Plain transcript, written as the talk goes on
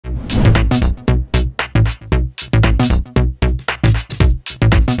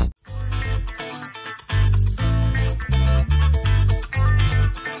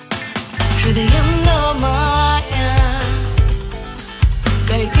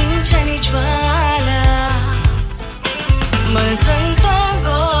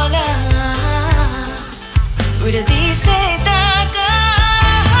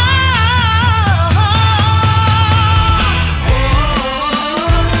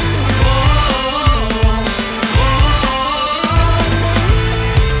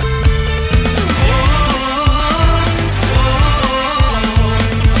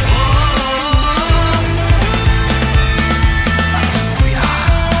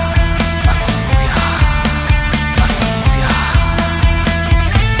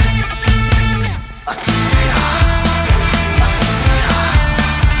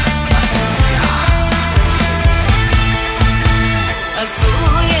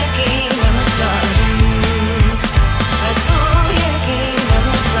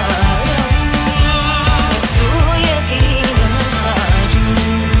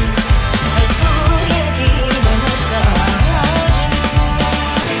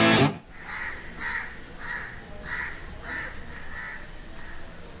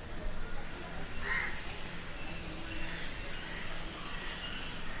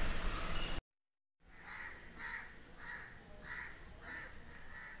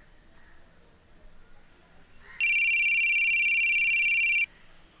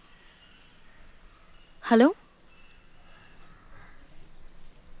Hello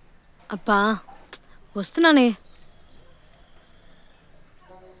అబ్బా వస్తున్నానే.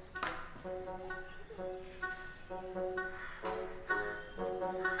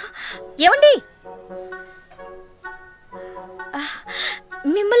 ఏమండి?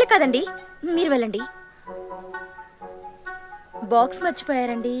 మిమ్మల్ని కాదండి, మీరు వెళ్ళండి. బాక్స్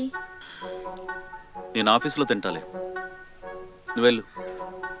మర్చిపోయారండి. నేను ఆఫీస్లో తింటాలే, నువ్వు వెళ్ళు.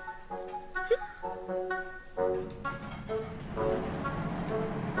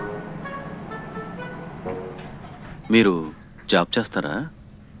 మీరు జాబ్ చేస్తారా?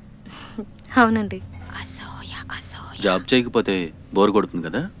 అవునండి. జాబ్ చేయకపోతే బోర్ కొడుతుంది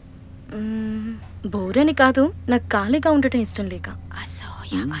కదా? బోర్ అని కాదు, నాకు ఖాళీగా ఉండటం ఇష్టం లేక.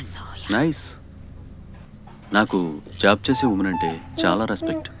 నైస్. నాకు జాబ్ చేసే ఉమెన్ అంటే చాలా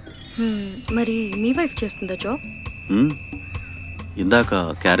రెస్పెక్ట్. మరి మీ వైఫ్ చేస్తుందా జాబ్? ఇందాక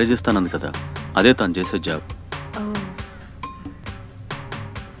క్యారేజ్ ఇస్తానంది కదా, అదే తను చేసే జాబ్.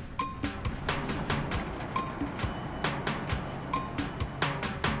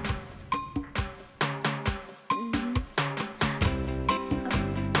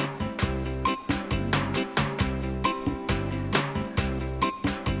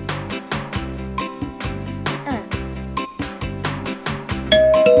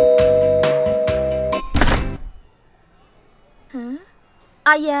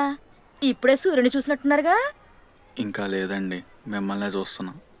 అయ్యా, ఇప్పుడే సూర్యుని చూసినట్టున్నారుగా? ఇంకా లేదండి, మిమ్మల్నే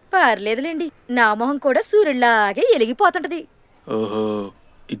చూస్తున్నాం. పర్లేదులేండి, నా మొహం కూడా సూర్యుడిలాగే ఎలిగిపోతుంటది. ఓహో,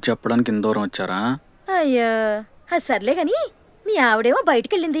 ఇది చెప్పడానికి ఇంత దూరం వచ్చారా? అయ్యా, సర్లే గాని మీ ఆవిడేమో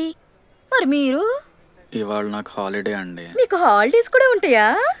బయటికెళ్ళింది, మరి మీరు? ఇవాళ నాకు హాలిడే అండి. మీకు హాలిడేస్ కూడా ఉంటాయా?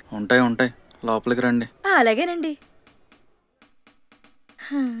 ఉంటాయి ఉంటాయి, లోపలికి రండి. అలాగేనండి.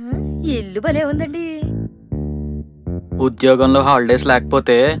 ఇల్లు భలే ఉందండి. ఉద్యోగంలో హాలిడేస్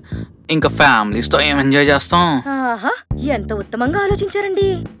లేకపోతే ఇంకా ఫ్యామిలీస్తో ఏం ఎంజాయ్ చేస్తాం. ఆహా, ఎంత ఉత్తమంగా ఆలోచించారండి.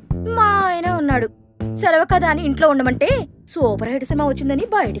 మా ఆయన ఉన్నాడు, సెలవు కదా అని ఇంట్లో ఉండమంటే సూపర్ హిట్ సినిమా వచ్చిందని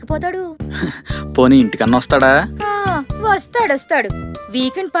బయటికి పోతాడు. పోనీ ఇంటికన్నా వస్తాడా? వస్తాడు.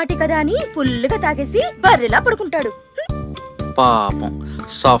 వీకెండ్ పార్టీ కదా అని ఫుల్గా తాగేసి బర్రెలా పడుకుంటాడు. పాపం,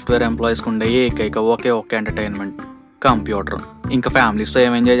 సాఫ్ట్వేర్ ఎంప్లాయీస్ కుండే ఏకైక ఒకే ఎంటర్టైన్మెంట్ కంప్యూటర్. ఇంకా ఫ్యామిలీస్తో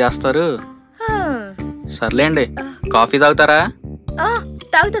ఏం ఎంజాయ్ చేస్తారు? సర్లేండి, కాఫీ తాగుతారా?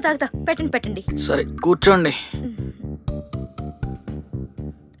 తాగుతా. పెట్టండి. సరే, కూర్చోండి.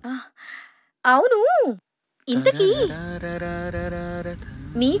 అవును, ఇంతకీ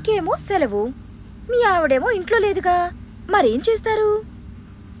మీకేమో సెలవు, మీ ఆవిడేమో ఇంట్లో లేదుగా, మరేం చేస్తారు?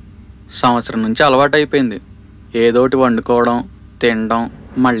 సంవత్సరం నుంచి అలవాటు అయిపోయింది. ఏదోటి వండుకోవడం, తినడం,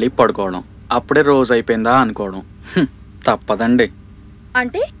 మళ్ళీ పడుకోవడం. అప్పుడే రోజు అయిపోయిందా అనుకోవడం. తప్పదండి.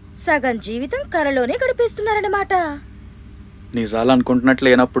 అంటే సగం జీవితం కలలోనే గడిపేస్తున్నారన్నమాట. నిజాలు అనుకుంటున్నట్లు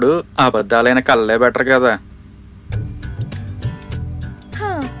లేనప్పుడు అబద్ధాలైన కళ్ళే బెటర్ కదా.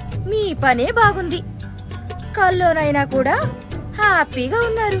 మీ పనే బాగుంది, కల్లోనైనా కూడా హ్యాపీగా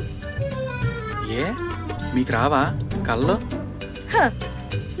ఉన్నారు. ఏ, మీకు రావా కల్లో?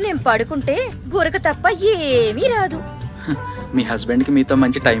 నేను పడుకుంటే గురక తప్ప ఏమీ రాదు. మీ హస్బెండ్ కి మీతో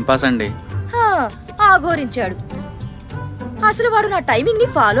మంచి టైం పాస్ అండి. ఆగోరించాడు. అసలు వాడు నా టైమింగ్ ని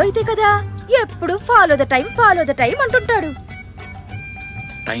ఫాలో అయితే కదా, ఎప్పుడు ఫాలో ద టైం అంటుంటాడు.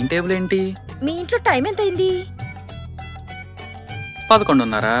 టైం టేబుల్ ఏంటి? మీ ఇంట్లో టైం ఎంతైంది?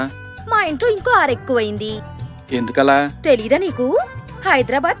 11:30. మా ఇంట్లో ఇంకో 6 ఎక్కువైంది. ఎందుకలా? తెలీదా నీకు?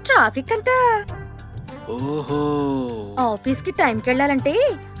 హైదరాబాద్ ట్రాఫిక్ అంట. ఓహో, ఆఫీస్ కి టైంకి వెళ్ళాలంటే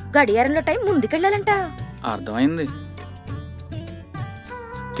గడియారంలో టైం ముందుకెళ్ళాలంట. అర్థమైంది,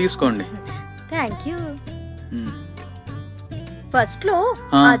 తీసుకోండి. Thank you. ఫస్ట్ లో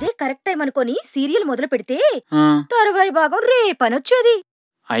అదే కరెక్ట్ టైం అనుకొని సీరియల్ మొదలు పెడితే తరువాయి భాగం రేపనొచ్చేది.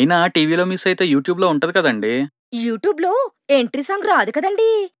 అయినా టీవీలో మిస్ అయితే యూట్యూబ్ లో ఉంటది కదండి. యూట్యూబ్ లో ఎంట్రీ సాంగ్ రాదు కదండి,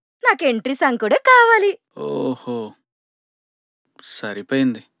 నాకు ఎంట్రీ సాంగ్ కూడా కావాలి. ఓహో,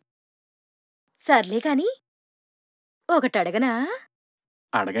 సరిపోయింది. సర్లే కాని ఒకటి అడగనా?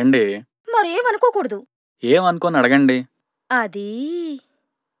 అడగండి. మరేమనుకోకూడదు. ఏమనుకోని అడగండి. అది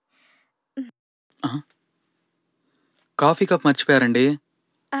కాఫీ కప్ మర్చిపోయారండి.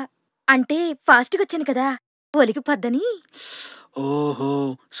 అంటే ఫాస్ట్గా వచ్చాను కదా, ఒలికి పద్దని. ఓహో,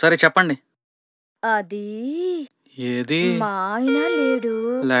 సరే చెప్పండి. అది ఏది? మా ఆయన లేడు.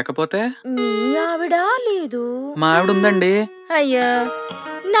 లేకపోతే? మీ ఆవిడ లేదు. మా ఆవిడ ఉందండి. అయ్యా,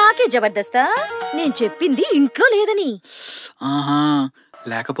 నాకే జబర్దస్తా. నేను చెప్పింది ఇంట్లో లేదని. ఆహా,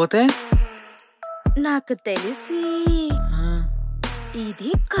 లేకపోతే? నాకు తెలిసి ఇది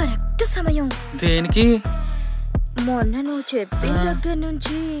కరెక్ట్ సమయం. దేనికి? మొన్న నువ్వు చెప్పిన దగ్గర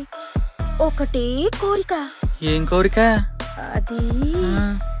నుంచి ఒకటే కోరిక. ఏం కోరిక? అది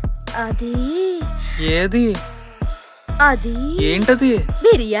అది ఏది? అది ఏంటది?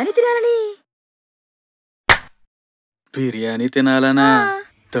 బిర్యానీ తినాలని. బిర్యానీ తినాలనా?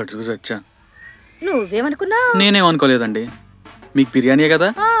 తడుచుకు చచ్చా. నువ్వేమనుకున్నా? నేనేమనుకోలేదండి. మీకు బిర్యానీయే కదా,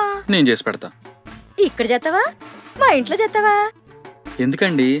 నేను చేసి పెడతా. ఇక్కడ చేస్తావా, మా ఇంట్లో చేస్తావా?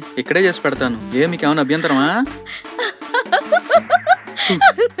 ఎందుకండి, ఇక్కడే చేసి పెడతాను. మీకేమైనా అభ్యంతరమా?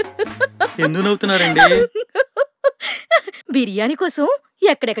 ఎందుకు నవ్వుతున్నారండి? బిర్యానీ కోసం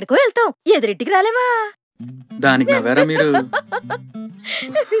ఎక్కడెక్కడికో వెళ్తాం, ఎదురింటికి రాలేవా? దానికి నవ్వారా మీరు?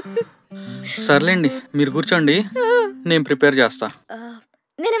 సర్లేండి, మీరు కూర్చోండి, నేను ప్రిపేర్ చేస్తా.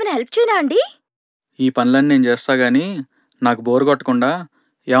 నేనేమైనా హెల్ప్ చేయనా అండి? ఈ పనులన్నీ నేను చేస్తా గానీ నాకు బోర్ కొట్టకుండా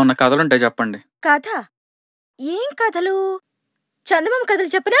ఏమన్నా కథలుంటే చెప్పండి. కథ? ఏం కథలు? చందమామ కథలు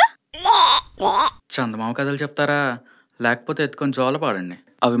చెప్పనా? చందమామ కథలు చెప్తారా? లేకపోతే ఎత్తుకొని జోల పాడండి.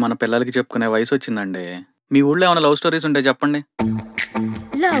 అవి మన పిల్లలకి చెప్పుకునే వయసు వచ్చిందండి. మీ ఊళ్ళో ఏమైనా లవ్ స్టోరీస్ ఉంటే చెప్పండి.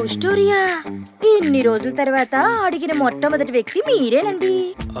 లవ్ స్టోరీయా? ఇన్ని రోజుల తర్వాత అడిగిన మొట్టమొదటి వ్యక్తి మీరేనండి.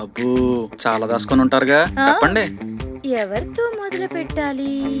 అబ్బో, చాలా దాసుకొని ఉంటారుగా, చెప్పండి. ఎవరితో మొదలు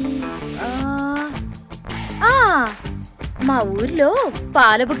పెట్టాలి? మా ఊర్లో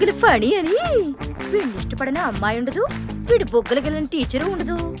పాల బుగ్గల ఫణి అని వీడిని ఇష్టపడిన అమ్మాయి ఉండదు, వీడి బొగ్గల గిల్లని టీచరు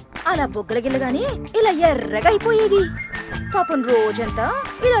ఉండదు. అలా బొగ్గల గిల్లగానే ఇలా ఎర్రగా అయిపోయేవి. పాపం రోజంతా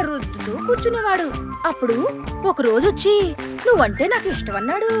ఇలా రుద్దుతూ కూర్చునేవాడు. అప్పుడు ఒక రోజు వచ్చి నువ్వంటే నాకు ఇష్టం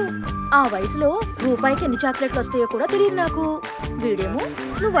అన్నాడు. ఆ వయసులో రూపాయికి ఎన్ని చాక్లెట్లు వస్తాయో కూడా తెలియదు నాకు. వీడేమో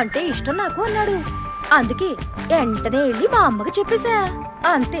నువ్వంటే ఇష్టం నాకు అన్నాడు. అందుకే వెంటనే వెళ్ళి మా అమ్మకి చెప్పేశా.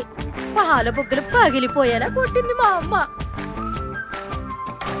 అంతే, పాల బొగ్గలు పగిలిపోయేలా కొట్టింది మా అమ్మ.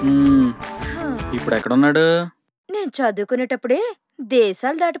 ఇప్పుడు ఎక్కడున్నాడు? నేను చదువుకునేటప్పుడే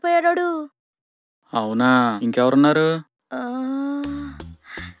దేశాలు దాటిపోయాడు. అవునా? ఇంకెవరున్నారు?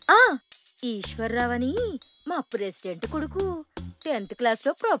 ఈశ్వర్రావు అని మా ప్రెసిడెంట్ కొడుకు 10th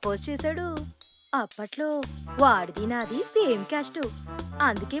క్లాస్లో ప్రపోజ్ చేశాడు. అప్పట్లో వాడిది నాది సేమ్ క్యాస్ట్,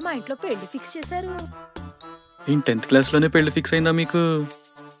 అందుకే మా ఇంట్లో పెళ్లి ఫిక్స్ చేశారు. 10th క్లాస్లోనే పెళ్లి ఫిక్స్ అయిందా మీకు?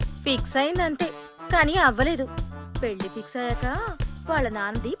 ఫిక్స్ అయింది అంతే, కానీ అవ్వలేదు. పెళ్లి ఫిక్స్ అయ్యాక వాళ్ళ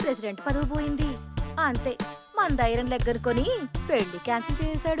నాన్నది ప్రెసిడెంట్ పదవి పోయింది. అంతే, మన ధైర్యం దగ్గరకొని పెళ్లి క్యాన్సిల్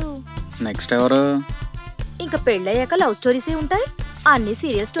చేశాడు. నెక్స్ట్ ఎవరు? ఇంకా పెళ్ళయ్యాక లవ్ స్టోరీసే ఉంటాయి, అన్ని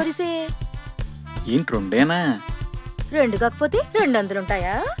సీరియల్ స్టోరీసే. ఏంటి, రెండేనా? 2 కాకపోతే 200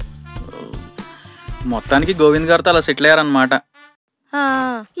 ఉంటాయా? మొత్తానికి గోవింద్ గారితో అలా సెటిల్ అయ్యారన్నమాట.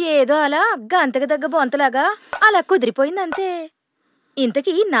 ఏదో అలా గంతకు దగ్గ బొంతలాగా అలా కుదిరిపోయింది అంతే.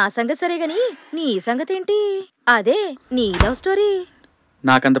 ఇంతకీ నా సంగతి సరే గాని నీ సంగతి ఏంటి? అదే నీ లవ్ స్టోరీ.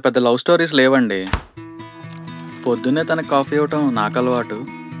 నాకంత పెద్ద లవ్ స్టోరీస్ లేవండి. పొద్దున్నే తనకు కాఫీ ఇవ్వటం నాకు అలవాటు,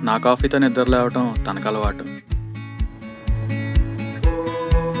 నా కాఫీతో నిద్ర లేవటం తనకు అలవాటు.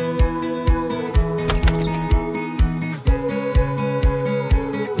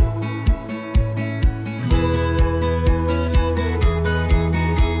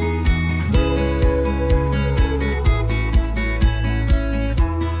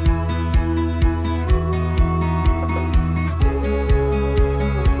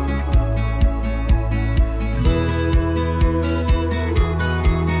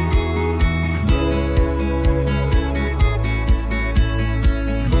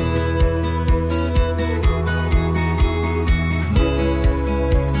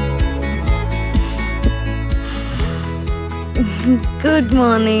 Good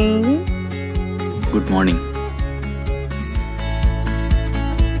morning. Good morning.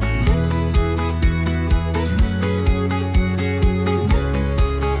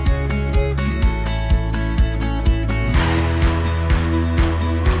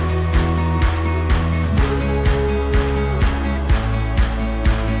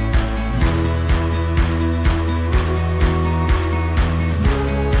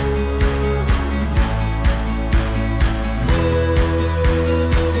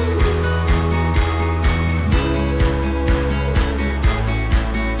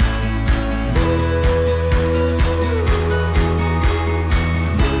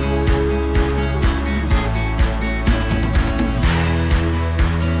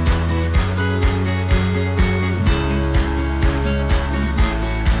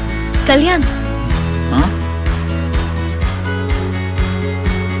 Kalyan,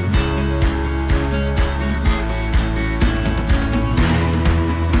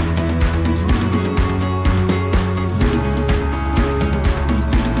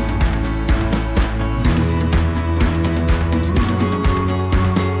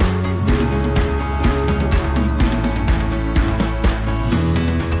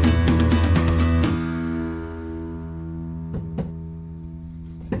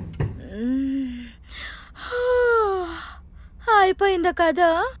 అయిపోయిందా కదా?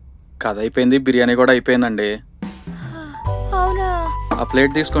 కథ అయిపోయింది, బిర్యానీ కూడా అయిపోయిందండి. అవునా? ఆ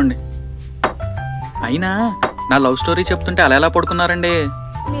ప్లేట్ తీసుకోండి. అయినా నా లవ్ స్టోరీ చెప్తుంటే అలా ఎలా పడుకున్నారండి?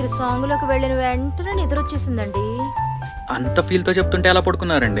 మీరు సాంగ్ లోకి వెళ్ళిన వెంటనే నిద్ర వచ్చేసిందండి. అంత ఫీల్ తో చెప్తుంటే ఎలా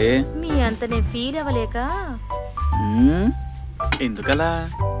పడుకున్నారండి? మీ అంత నేను ఫీల్ అవ్వలేక. ఎందుకలా?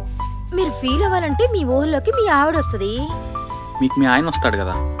 మీరు ఫీల్ అవ్వాలంటే మీ ఊళ్ళోకి మీ ఆవిడ వస్తుంది. మీకు మీ ఆయన వస్తాడు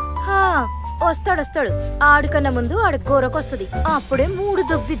కదా? వస్తాడు. ఆడికన్నా ముందు ఆడి గోరకొస్తుంది, అప్పుడే మూడు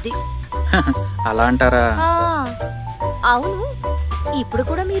దొబ్బిద్ది. అలా అంటారా? అవును, ఇప్పుడు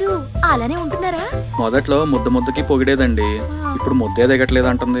కూడా మీరు అలానే ఉంటున్నారా? మొదట్లో ముద్దుకి పొగిడేదండి, ఇప్పుడు ముద్దే దిగట్లేదు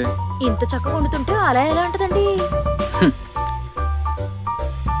అంటుంది. ఇంత చక్కగా వండుతుంటే అలా ఎలా అంటదండి?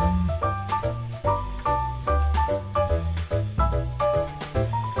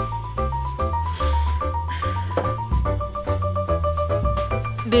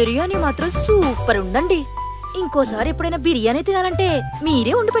 బిర్యానీ మాత్రం సూపర్ ఉందండి. ఇంకోసారి ఎప్పుడైనా బిర్యానీ తినాలంటే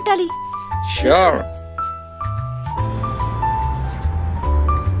మీరే వండి పెట్టాలి. ష్యూర్.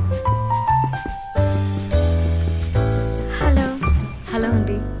 హలో. హలో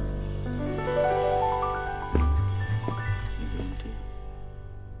అండి.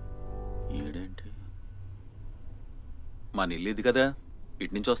 మన ఇల్లు ఇది కదా,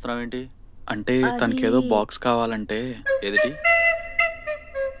 ఇటు నుంచి వస్తున్నావేంటి? అంటే తనకేదో బాక్స్ కావాలంటే. ఏదిటి?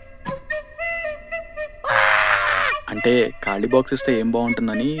 అంటే ఖాళీ బాక్స్ ఇస్తే ఏం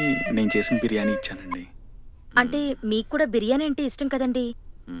బాగుంటుందని నేను చేసిన బిర్యానీ ఇచ్చానండి. అంటే మీకు కూడా బిర్యానీ అంటే ఇష్టం కదండి,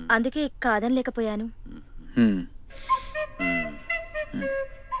 అందుకే కాదని లేకపోయాను.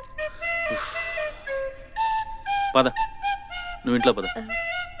 పద, నువ్వు ఇంట్లో పద.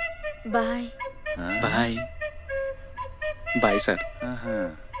 బాయ్. బాయ్. Bye sir.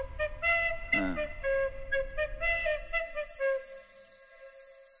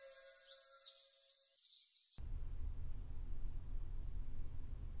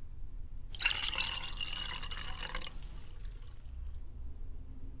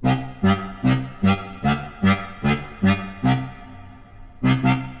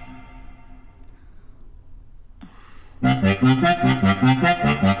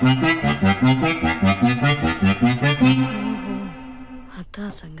 అదా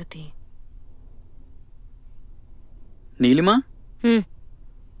సంగతి. నీలిమా,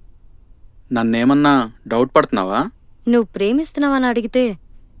 నన్నేమన్నా డౌట్ పడుతున్నావా? నువ్వు ప్రేమిస్తున్నావని అడిగితే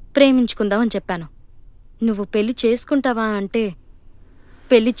ప్రేమించుకుందామని చెప్పాను. నువ్వు పెళ్లి చేసుకుంటావా అంటే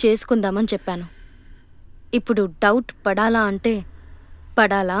పెళ్లి చేసుకుందామని చెప్పాను. ఇప్పుడు డౌట్ పడాలా అంటే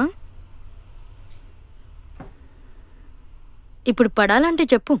పడాలా? ఇప్పుడు పడాలంటే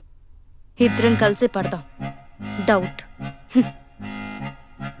చెప్పు, ఇద్దరం కలిసి పడదాం. డౌట్.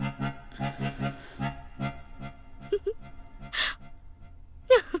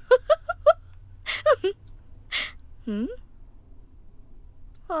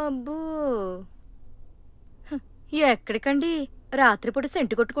 అబ్బో, ఎక్కడికండి రాత్రిపూట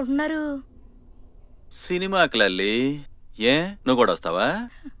సెంటు కొట్టుకుంటున్నారు? సినిమాకి లల్లి. ఏ, నువ్వు కూడా వస్తావా?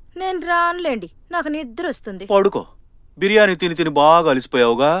 నేను రానులేండి, నాకు నిద్ర వస్తుంది. పడుకో, బిర్యానీ తిని తిని బాగా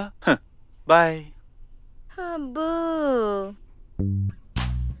అలిసిపోయావుగా. బాయ్. అబ్బో,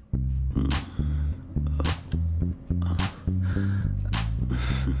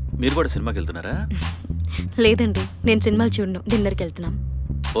 మీరు కూడా సినిమాకి వెళ్తున్నారా? లేదండి, నేను సినిమాలు చూడను, డిన్నర్కి వెళ్తున్నాం.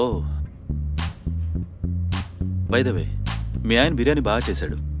 ఓ, బై ద వే, మీ ఆయన బిర్యానీ బాగా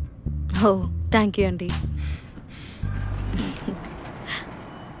చేశాడు. ఓ, థ్యాంక్ యూ అండి.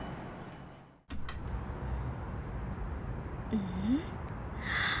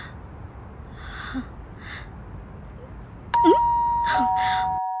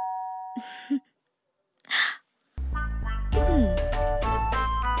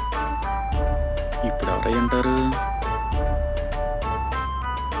 ఇప్పుడు ఎవరై ఉంటారు?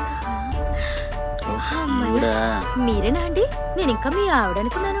 మీరేనా అండి? నేను ఇంకా మీ ఆవిడ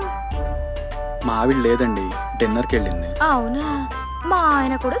అనుకున్నాను. మా ఆవిడ లేదండి, డిన్నర్కి వెళ్ళింది. అవునా? మా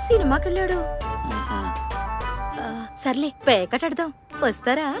ఆయన కూడా సినిమాకి వెళ్ళాడు. సర్లే, పేకాట ఆడదాం,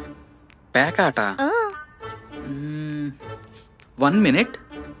 వస్తారా? పేకాట? 1 minute.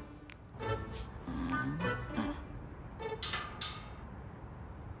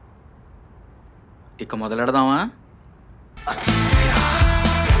 ఇక మొదలెడదామా?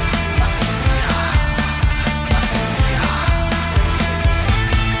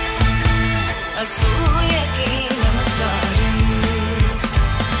 Asuyaki